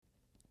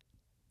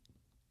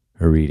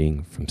A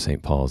reading from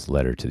St. Paul's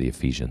letter to the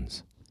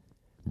Ephesians.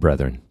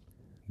 Brethren,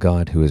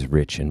 God, who is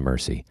rich in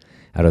mercy,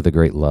 out of the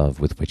great love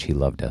with which he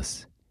loved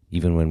us,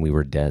 even when we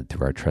were dead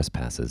through our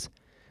trespasses,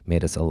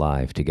 made us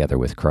alive together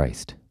with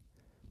Christ.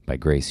 By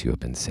grace you have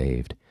been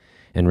saved,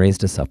 and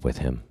raised us up with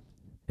him,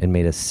 and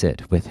made us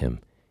sit with him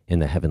in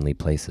the heavenly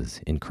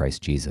places in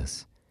Christ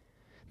Jesus,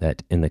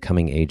 that in the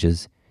coming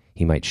ages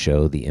he might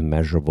show the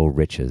immeasurable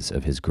riches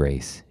of his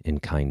grace in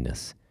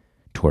kindness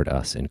toward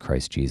us in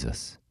Christ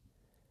Jesus.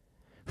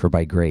 For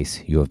by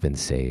grace you have been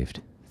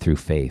saved, through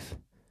faith.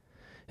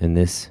 And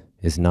this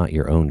is not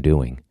your own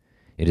doing.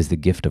 It is the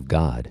gift of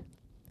God,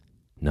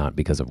 not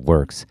because of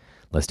works,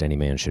 lest any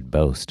man should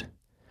boast.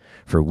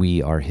 For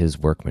we are his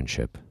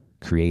workmanship,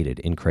 created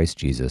in Christ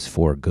Jesus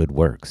for good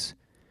works,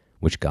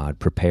 which God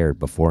prepared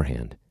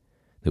beforehand,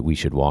 that we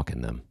should walk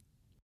in them.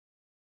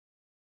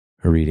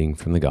 A reading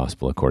from the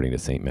Gospel according to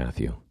St.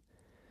 Matthew.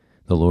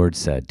 The Lord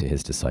said to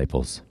his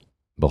disciples,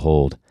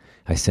 Behold,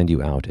 I send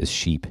you out as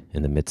sheep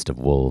in the midst of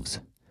wolves.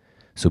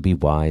 So be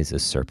wise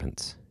as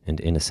serpents, and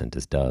innocent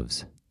as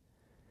doves.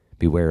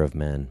 Beware of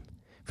men,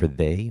 for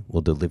they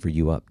will deliver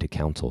you up to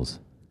councils,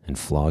 and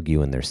flog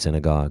you in their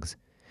synagogues,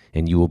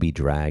 and you will be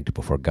dragged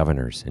before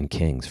governors and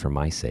kings for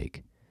my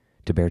sake,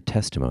 to bear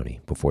testimony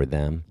before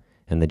them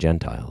and the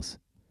Gentiles.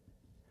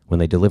 When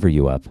they deliver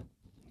you up,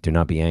 do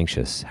not be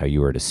anxious how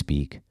you are to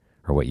speak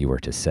or what you are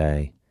to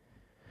say,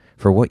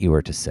 for what you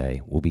are to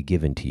say will be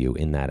given to you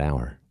in that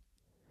hour.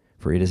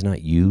 For it is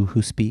not you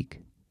who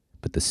speak,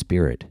 but the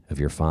Spirit of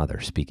your Father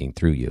speaking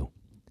through you.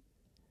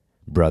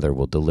 Brother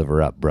will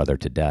deliver up brother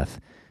to death,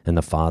 and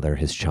the father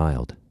his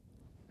child.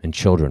 And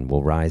children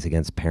will rise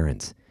against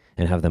parents,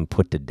 and have them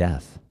put to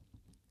death.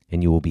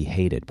 And you will be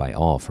hated by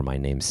all for my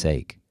name's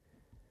sake.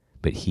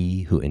 But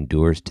he who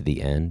endures to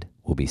the end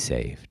will be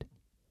saved.